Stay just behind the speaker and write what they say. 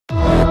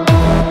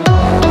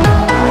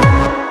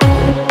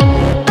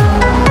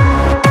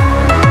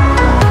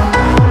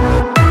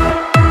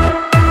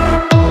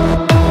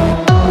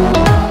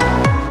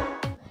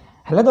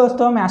Hello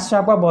दोस्तों, मैं आशीष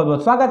आपका बहुत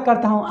बहुत स्वागत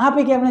करता हूं आप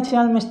ही के अपने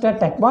चैनल मिस्टर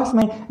टेकबॉस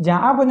में,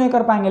 जहां आप उन्हें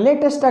कर पाएंगे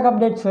लेटेस्ट टेक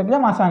अपडेट्स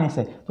एकदम आसानी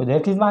से। तो देर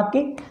किस बात की,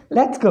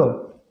 लेट्स गो।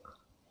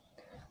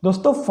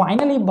 दोस्तों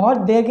फाइनली बहुत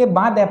देर के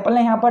बाद एप्पल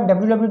ने यहाँ पर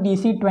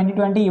WWDC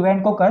 2020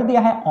 इवेंट को कर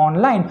दिया है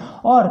ऑनलाइन,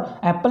 और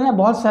एप्पल ने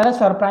बहुत सारे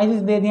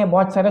सरप्राइजेस दे दिए,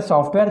 बहुत सारे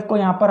सॉफ्टवेयर को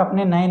यहाँ पर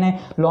अपने नए नए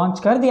लॉन्च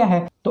कर दिया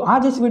है। तो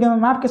आज इस वीडियो में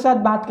मैं आपके साथ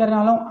बात करने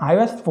वाला हूँ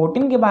iOS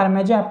 14 के बारे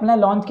में, जो एप्पल ने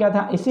लॉन्च किया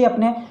था इसी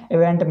अपने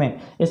इवेंट में।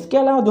 इसके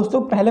अलावा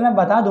दोस्तों पहले मैं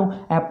बता दूं,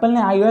 एप्पल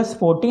ने iOS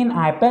 14,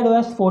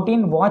 iPadOS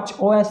 14,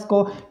 WATCHOS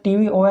को,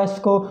 TVOS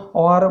को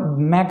और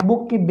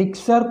मैकबुक की बिग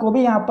सर को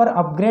भी यहाँ पर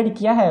अपग्रेड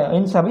किया है।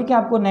 इन सभी के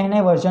आपको नए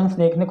नए वर्जन्स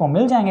देखने को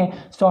मिल जाएंगे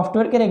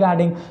सॉफ्टवेयर के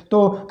रिगार्डिंग।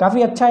 तो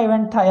काफ़ी अच्छा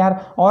इवेंट था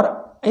यार। और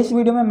इस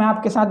वीडियो में मैं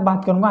आपके साथ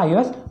बात करूंगा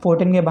iOS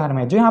 14 के बारे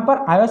में। जो यहाँ पर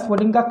iOS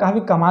 14 का काफ़ी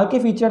कमाल के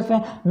फीचर्स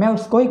हैं, मैं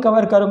उसको ही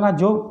कवर करूंगा।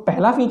 जो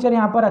पहला फीचर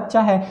यहाँ पर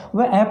अच्छा है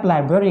वह ऐप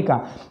लाइब्रेरी का।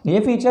 ये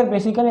फीचर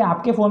बेसिकली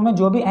आपके फ़ोन में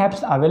जो भी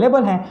ऐप्स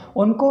अवेलेबल हैं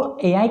उनको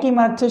AI की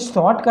मदद से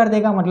सॉर्ट कर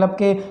देगा, मतलब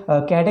कि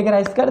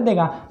कैटेगराइज कर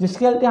देगा,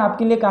 जिसके चलते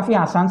आपके लिए काफ़ी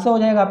आसान से हो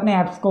जाएगा अपने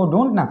ऐप्स को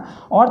ढूंढना।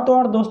 और तो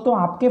और दोस्तों,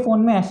 आपके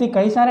फ़ोन में ऐसे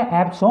कई सारे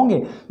ऐप्स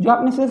होंगे जो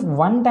आपने सिर्फ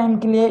वन टाइम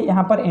के लिए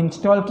यहाँ पर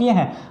इंस्टॉल किए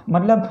हैं,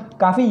 मतलब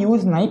काफ़ी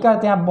यूज़ नहीं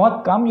करते, आप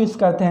बहुत कम यूज़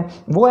करते हैं।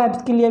 वो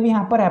ऐप्स के लिए भी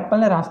यहाँ पर एप्पल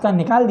ने रास्ता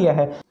निकाल दिया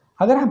है।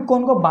 अगर आपको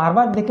उनको बार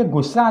बार देख के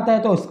गुस्सा आता है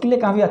तो उसके लिए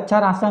काफ़ी अच्छा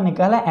रास्ता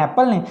निकाला है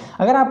एप्पल ने।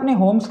 अगर आप अपने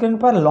होम स्क्रीन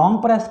पर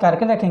लॉन्ग प्रेस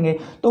करके रखेंगे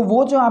तो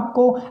वो जो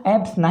आपको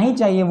ऐप्स नहीं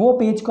चाहिए वो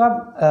पेज को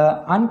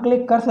आप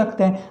अनक्लिक कर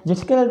सकते हैं,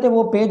 जिसके चलते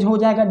वो पेज हो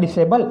जाएगा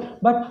डिसेबल,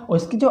 बट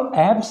उसकी जो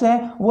ऐप्स है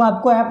वो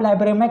आपको ऐप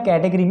लाइब्रेरी में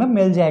कैटेगरी में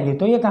मिल जाएगी।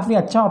 तो ये काफ़ी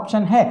अच्छा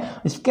ऑप्शन है।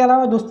 इसके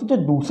अलावा दोस्तों जो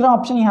दूसरा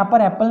ऑप्शन यहाँ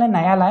पर एप्पल ने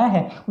नया लाया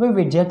है वो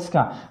विजेट्स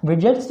का।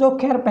 विजेट्स तो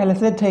खैर पहले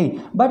से थे ही,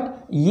 बट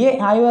ये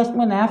iOS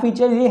में नया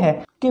फीचर ये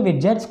है कि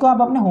विजेट्स को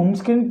आप अपने होम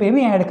स्क्रीन पे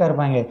भी ऐड कर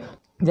पाएंगे।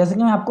 जैसे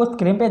कि मैं आपको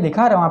स्क्रीन पे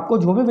दिखा रहा हूँ, आपको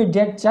जो भी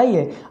विजेट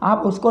चाहिए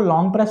आप उसको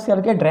लॉन्ग प्रेस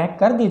करके ड्रैग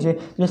कर दीजिए,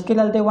 जिसके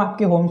चलते वो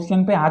आपके होम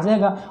स्क्रीन पे आ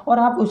जाएगा और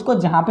आप उसको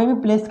जहाँ पे भी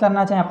प्लेस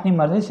करना चाहें अपनी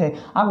मर्जी से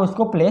आप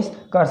उसको प्लेस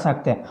कर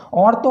सकते हैं।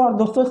 और तो और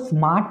दोस्तों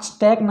स्मार्ट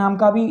स्टैक नाम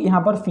का भी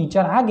यहाँ पर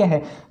फीचर आ गया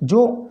है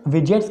जो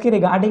विजेट्स के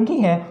रिगार्डिंग ही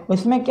है।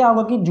 उसमें क्या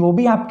होगा कि जो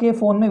भी आपके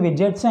फ़ोन में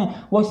विजेट्स हैं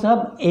वो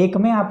सब एक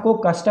में आपको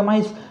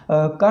कस्टमाइज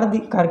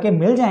करके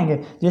मिल जाएंगे,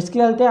 जिसके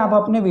चलते आप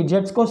अपने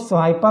विजेट्स को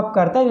स्वाइप अप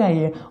करते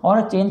जाइए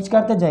और चेंज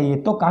करते जाइए।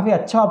 तो काफ़ी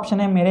अच्छा ऑप्शन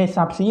है मेरे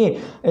हिसाब से ये।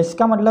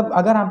 इसका मतलब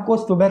अगर आपको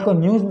सुबह को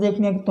न्यूज़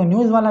देखनी है तो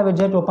न्यूज़ वाला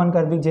विजेट ओपन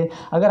कर दीजिए,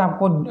 अगर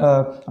आपको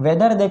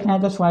वेदर देखना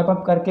है तो स्वाइप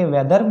अप करके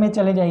वेदर में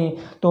चले जाइए।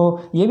 तो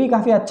ये भी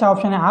काफ़ी अच्छा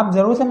ऑप्शन है। आप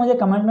ज़रूर से मुझे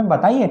कमेंट में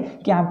बताइए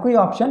कि आपको ये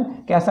ऑप्शन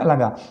कैसा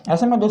लगा।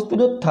 ऐसे में दोस्तों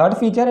जो थर्ड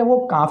फीचर है वो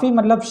काफ़ी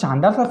मतलब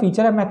शानदार सा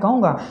फीचर है, मैं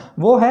कहूँगा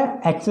वो है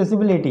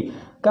एक्सेसिबिलिटी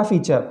का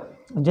फीचर,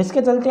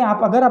 जिसके चलते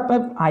आप अगर अपने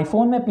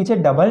आईफोन में पीछे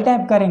डबल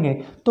टैप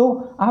करेंगे तो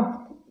आप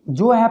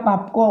जो ऐप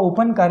आपको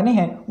ओपन करनी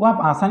है वो आप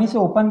आसानी से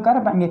ओपन कर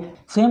पाएंगे।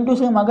 सेम टू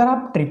सेम अगर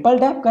आप ट्रिपल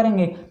टैप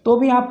करेंगे तो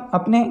भी आप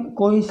अपने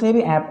कोई से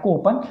भी ऐप को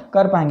ओपन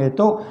कर पाएंगे।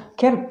 तो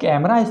खैर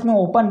कैमरा इसमें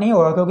ओपन नहीं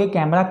होगा क्योंकि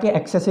कैमरा की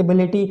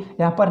एक्सेसिबिलिटी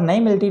यहाँ पर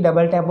नहीं मिलती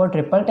डबल टैप और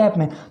ट्रिपल टैप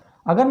में।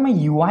 अगर मैं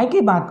UI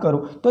की बात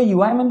करूँ तो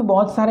UI में भी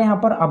बहुत सारे यहाँ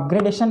पर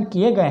अपग्रेडेशन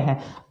किए गए हैं।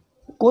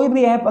 कोई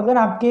भी ऐप अगर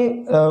आपके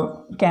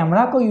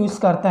कैमरा को यूज़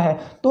करता है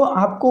तो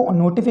आपको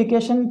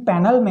नोटिफिकेशन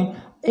पैनल में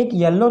एक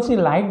येलो सी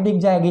लाइट दिख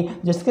जाएगी,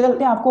 जिसके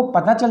चलते आपको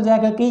पता चल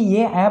जाएगा कि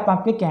ये ऐप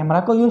आपके कैमरा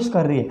को यूज़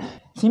कर रही है।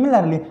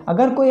 सिमिलरली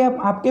अगर कोई ऐप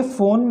आपके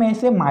फ़ोन में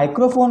से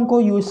माइक्रोफोन को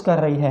यूज़ कर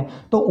रही है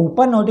तो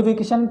ऊपर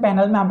नोटिफिकेशन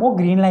पैनल में आपको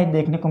ग्रीन लाइट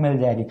देखने को मिल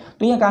जाएगी।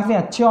 तो ये काफ़ी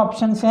अच्छे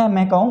ऑप्शंस हैं,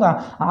 मैं कहूँगा।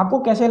 आपको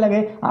कैसे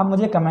लगे आप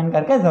मुझे कमेंट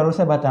करके ज़रूर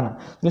से बताना।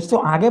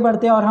 दोस्तों आगे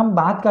बढ़ते हैं और हम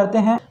बात करते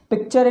हैं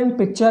पिक्चर इन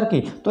पिक्चर की।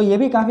 तो ये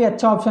भी काफ़ी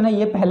अच्छा ऑप्शन है।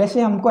 ये पहले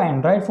से हमको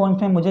एंड्रॉयड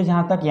फ़ोन्स में, मुझे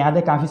जहाँ तक याद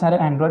है काफ़ी सारे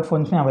एंड्रॉयड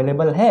फ़ोन्स में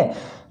अवेलेबल है।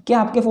 क्या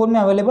आपके फ़ोन में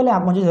अवेलेबल है?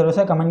 आप मुझे ज़रूर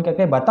से कमेंट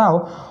करके बताओ।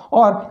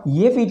 और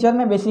ये फीचर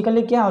में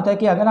बेसिकली क्या होता है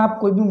कि अगर आप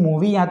कोई भी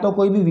मूवी या तो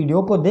कोई भी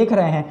वीडियो को देख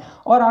रहे हैं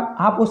और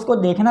आप उसको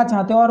देखना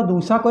चाहते हो और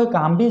दूसरा कोई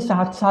काम भी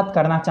साथ साथ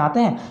करना चाहते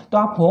हैं तो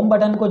आप होम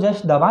बटन को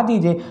जस्ट दबा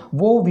दीजिए,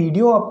 वो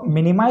वीडियो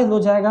मिनिमाइज हो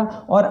जाएगा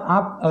और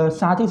आप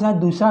साथ ही साथ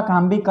दूसरा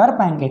काम भी कर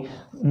पाएंगे।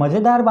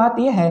 मज़ेदार बात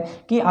यह है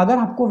कि अगर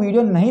आपको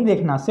वीडियो नहीं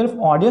देखना, सिर्फ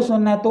ऑडियो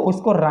सुनना है तो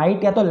उसको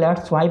राइट या तो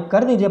लेफ्ट स्वाइप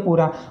कर दीजिए,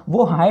 पूरा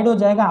वो हाइड हो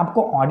जाएगा,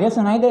 आपको ऑडियो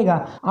सुनाई देगा,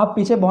 आप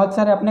पीछे बहुत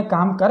सारे अपने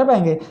काम कर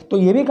पाएंगे। तो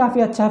ये भी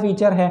काफ़ी अच्छा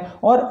फीचर है।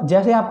 और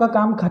जैसे आपका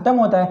काम खत्म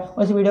होता है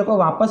उस वीडियो को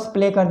वापस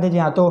प्ले कर दीजिए,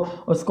 या तो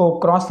उसको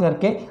क्रॉस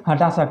करके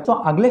हटा सकते। तो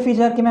अगले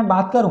फीचर की मैं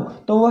बात करूँ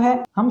तो वो है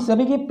हम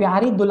सभी की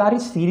प्यारी दुलारी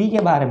सीरी के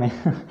बारे में।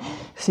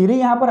 सीरी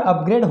यहाँ पर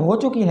अपग्रेड हो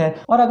चुकी है।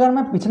 और अगर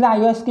मैं पिछले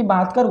iOS की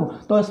बात करूँ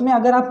तो इसमें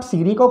अगर आप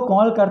सीरी को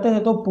कॉल करते थे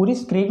तो पूरी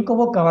स्क्रीन को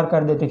वो कवर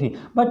कर देती थी,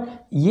 बट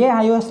ये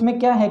iOS में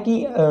क्या है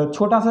कि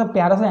छोटा सा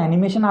प्यारा सा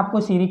एनिमेशन आपको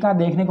सीरी का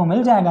देखने को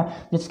मिल जाएगा,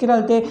 जिसके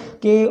चलते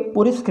कि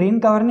पूरी स्क्रीन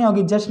कवर नहीं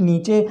होगी, जस्ट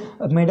नीचे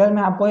मिडल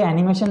में आपको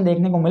एनिमेशन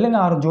देखने को मिलेगा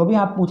और जो भी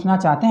आप पूछना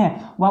चाहते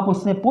हैं वो आप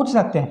उससे पूछ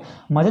सकते हैं।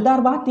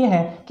 मज़ेदार बात यह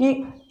है कि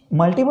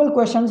मल्टीपल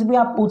क्वेश्चंस भी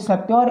आप पूछ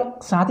सकते हो और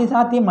साथ ही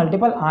साथ ये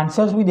मल्टीपल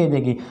आंसर्स भी दे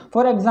देगी।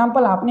 फॉर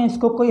एग्जांपल आपने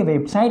इसको कोई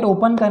वेबसाइट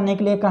ओपन करने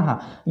के लिए कहा,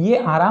 ये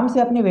आराम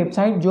से अपनी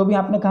वेबसाइट जो भी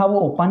आपने कहा वो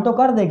ओपन तो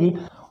कर देगी।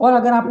 और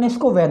अगर आपने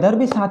इसको वेदर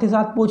भी साथ ही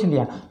साथ पूछ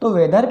लिया तो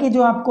वेदर की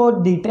जो आपको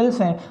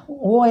डिटेल्स हैं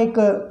वो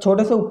एक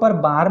छोटे से ऊपर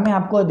बार में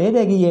आपको दे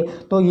देगी ये।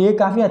 तो ये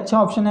काफ़ी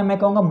अच्छा ऑप्शन है, मैं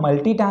कहूँगा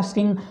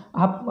मल्टीटास्किंग,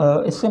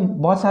 आप इससे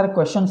बहुत सारे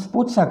क्वेश्चंस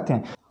पूछ सकते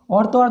हैं।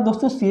 और तो और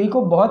दोस्तों सीरी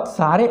को बहुत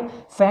सारे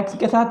फैक्ट्स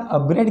के साथ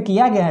अपग्रेड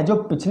किया गया है। जो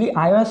पिछली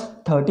iOS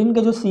 13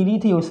 के जो सीरी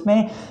थी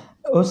उसमें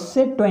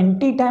उससे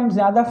 20 टाइम्स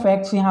ज़्यादा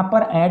फैक्ट्स यहाँ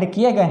पर ऐड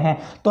किए गए हैं।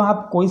 तो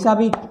आप कोई सा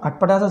भी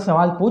अटपटा सा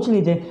सवाल पूछ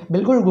लीजिए,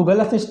 बिल्कुल गूगल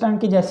असिस्टेंट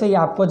की जैसे ही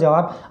आपको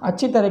जवाब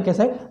अच्छी तरीके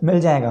से मिल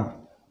जाएगा।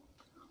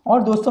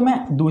 और दोस्तों मैं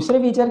दूसरे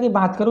फीचर की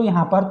बात करूँ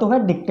यहाँ पर तो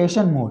है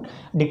dictation mode.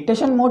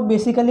 Dictation mode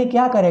basically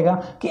क्या करेगा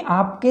कि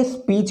आपके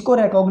स्पीच को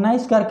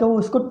रिकॉग्नाइज करके वो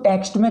उसको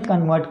टेक्स्ट में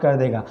कन्वर्ट कर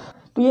देगा।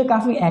 तो ये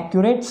काफ़ी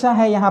एक्यूरेट सा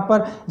है यहाँ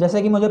पर,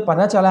 जैसे कि मुझे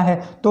पता चला है।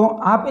 तो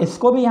आप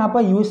इसको भी यहाँ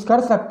पर यूज़ कर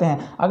सकते हैं।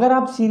 अगर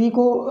आप सीरी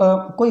को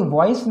कोई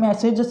वॉइस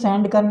मैसेज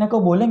सेंड करने को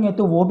बोलेंगे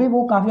तो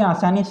वो काफ़ी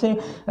आसानी से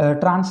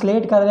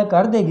ट्रांसलेट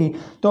कर देगी।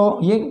 तो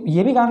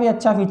ये भी काफ़ी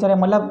अच्छा फीचर है।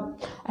 मतलब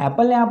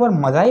एप्पल ने यहाँ पर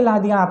मज़ा ही ला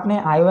दिया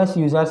अपने iOS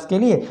यूज़र्स के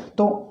लिए।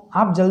 तो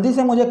आप जल्दी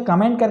से मुझे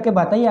कमेंट करके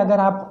बताइए अगर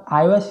आप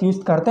iOS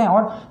यूज़ करते हैं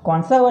और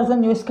कौन सा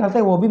वर्जन यूज़ करते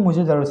हैं वो भी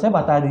मुझे ज़रूर से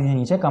बता दीजिए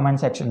नीचे कमेंट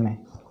सेक्शन में।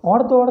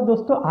 और तो और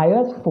दोस्तों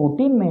iOS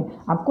 14 में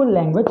आपको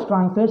लैंग्वेज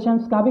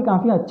ट्रांसलेशंस का भी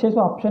काफ़ी अच्छे से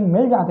ऑप्शन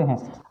मिल जाते हैं।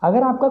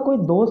 अगर आपका कोई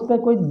दोस्त है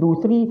कोई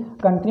दूसरी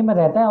कंट्री में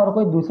रहता है और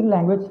कोई दूसरी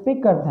लैंग्वेज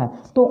स्पीक करता है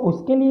तो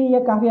उसके लिए ये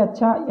काफ़ी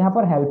अच्छा यहाँ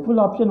पर हेल्पफुल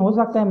ऑप्शन हो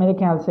सकता है मेरे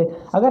ख्याल से।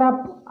 अगर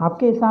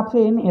आपके हिसाब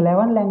से इन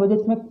 11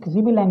 लैंग्वेजेस में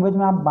किसी भी लैंग्वेज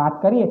में आप बात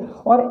करिए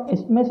और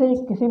इसमें से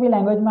किसी भी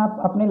लैंग्वेज में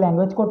आप अपनी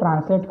लैंग्वेज को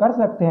ट्रांसलेट कर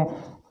सकते हैं।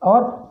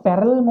 और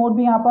पैरेलल मोड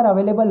भी यहाँ पर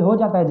अवेलेबल हो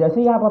जाता है।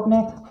 जैसे ही आप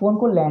अपने फ़ोन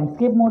को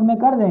लैंडस्केप मोड में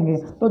कर देंगे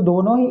तो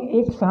दोनों ही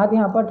एक साथ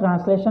यहाँ पर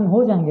ट्रांसलेशन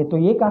हो जाएंगे। तो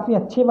ये काफ़ी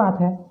अच्छी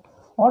बात है।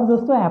 और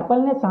दोस्तों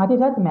एप्पल ने साथ ही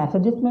साथ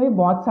मैसेजेस में भी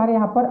बहुत सारे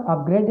यहाँ पर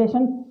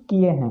अपग्रेडेशन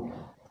किए हैं।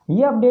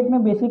 ये अपडेट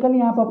में बेसिकली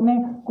आप अपने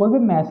कोई भी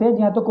मैसेज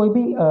या तो कोई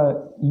भी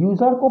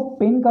यूज़र को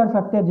पिन कर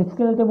सकते हैं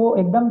जिसके चलते वो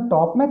एकदम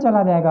टॉप में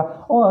चला जाएगा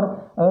और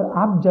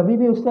आप जब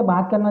भी उससे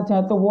बात करना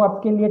चाहें तो वो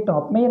आपके लिए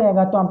टॉप में ही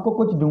रहेगा, तो आपको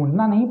कुछ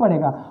ढूंढना नहीं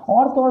पड़ेगा।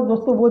 और तो और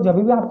दोस्तों वो जब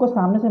भी आपको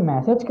सामने से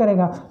मैसेज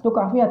करेगा तो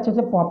काफ़ी अच्छे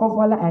से पॉपअप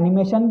वाला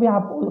एनिमेशन भी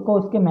आपको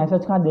उसके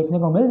मैसेज का देखने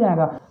को मिल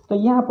जाएगा। तो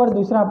यहाँ पर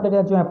दूसरा अपडेट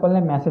है जो एप्पल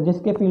ने मैसेजेस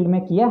के फील्ड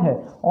में किया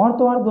है। और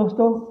तो और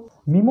दोस्तों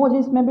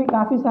मीमोजिस में भी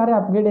काफ़ी सारे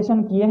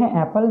अपग्रेडेशन किए हैं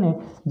एप्पल ने।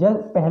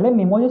 जब पहले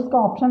मीमोजिस का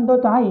ऑप्शन तो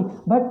था ही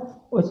बट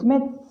उसमें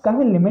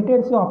काफ़ी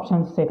लिमिटेड से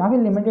ऑप्शंस थे, काफ़ी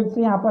लिमिटेड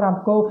से यहाँ पर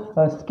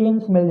आपको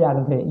स्किन्स मिल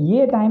जाते थे।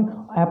 ये टाइम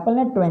एप्पल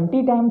ने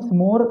 20 टाइम्स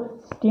मोर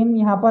स्किन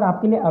यहाँ पर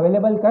आपके लिए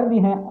अवेलेबल कर दी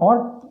हैं और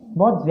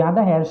बहुत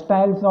ज़्यादा हेयर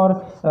स्टाइल्स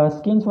और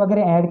स्किन्स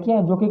वगैरह ऐड किए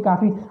हैं जो कि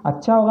काफ़ी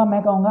अच्छा होगा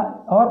मैं कहूँगा।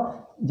 और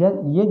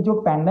ये जो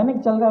पैंडेमिक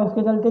चल रहा है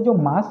उसके चलते जो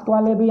मास्क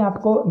वाले भी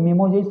आपको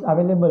मेमोजीज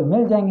अवेलेबल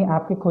मिल जाएंगे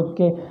आपके खुद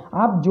के।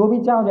 आप जो भी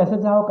चाहो जैसे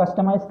चाहो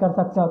कस्टमाइज़ कर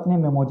सकते हो अपने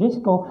मेमोजीज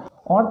को।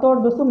 और तो और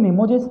दोस्तों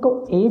मेमोजीज को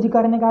एज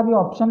करने का भी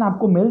ऑप्शन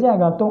आपको मिल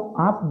जाएगा। तो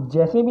आप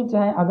जैसे भी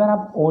चाहें, अगर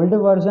आप ओल्ड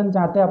वर्जन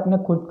चाहते हैं अपने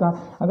खुद का,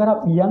 अगर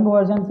आप यंग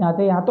वर्जन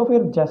चाहते हैं या तो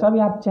फिर जैसा भी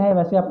आप चाहे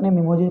वैसे अपने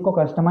मेमोजीज को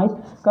कस्टमाइज़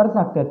कर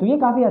सकते हैं। तो ये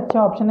काफ़ी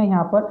अच्छा ऑप्शन है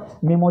यहाँ पर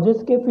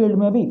मेमोजीज के फील्ड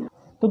में भी।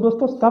 तो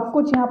दोस्तों सब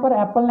कुछ यहाँ पर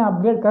एप्पल ने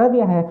अपग्रेड कर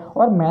दिया है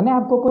और मैंने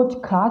आपको कुछ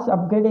खास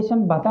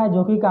अपग्रेडेशन बताए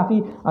जो कि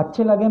काफ़ी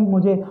अच्छे लगे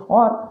मुझे।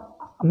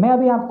 और मैं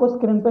अभी आपको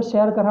स्क्रीन पर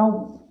शेयर कर रहा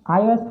हूँ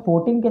iOS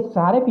 14 के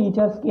सारे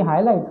फीचर्स की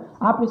हाईलाइट।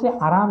 आप इसे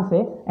आराम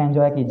से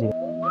एंजॉय कीजिए।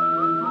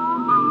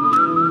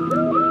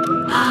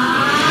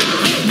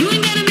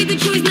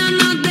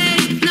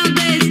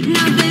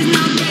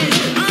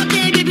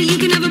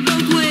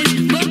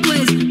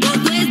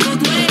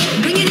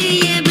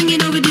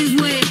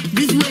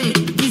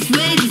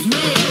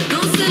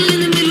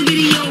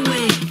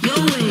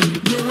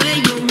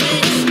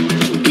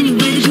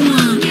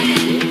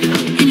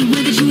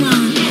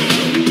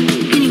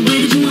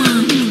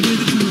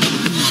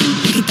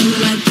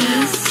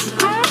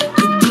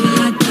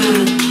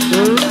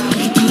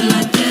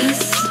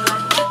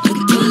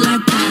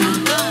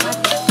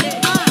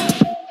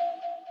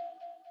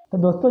 तो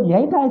दोस्तों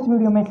यही था इस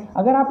वीडियो में।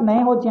 अगर आप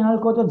नए हो चैनल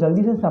को तो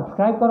जल्दी से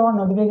सब्सक्राइब करो और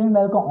नोटिफिकेशन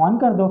बेल को ऑन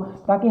कर दो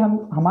ताकि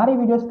हमारे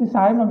वीडियोस की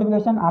सारी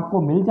नोटिफिकेशन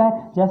आपको मिल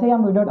जाए जैसे ही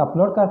हम वीडियो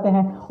अपलोड करते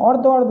हैं। और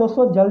तो और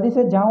दोस्तों जल्दी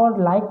से जाओ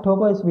और लाइक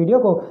ठोको इस वीडियो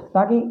को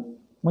ताकि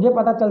मुझे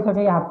पता चल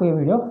सके कि आपको ये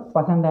वीडियो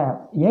पसंद है।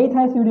 यही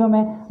था इस वीडियो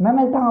में। मैं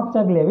मिलता हूँ आपसे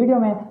अगले वीडियो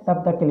में,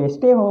 तब तक के लिए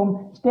stay home,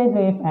 stay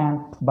safe and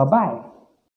bye bye.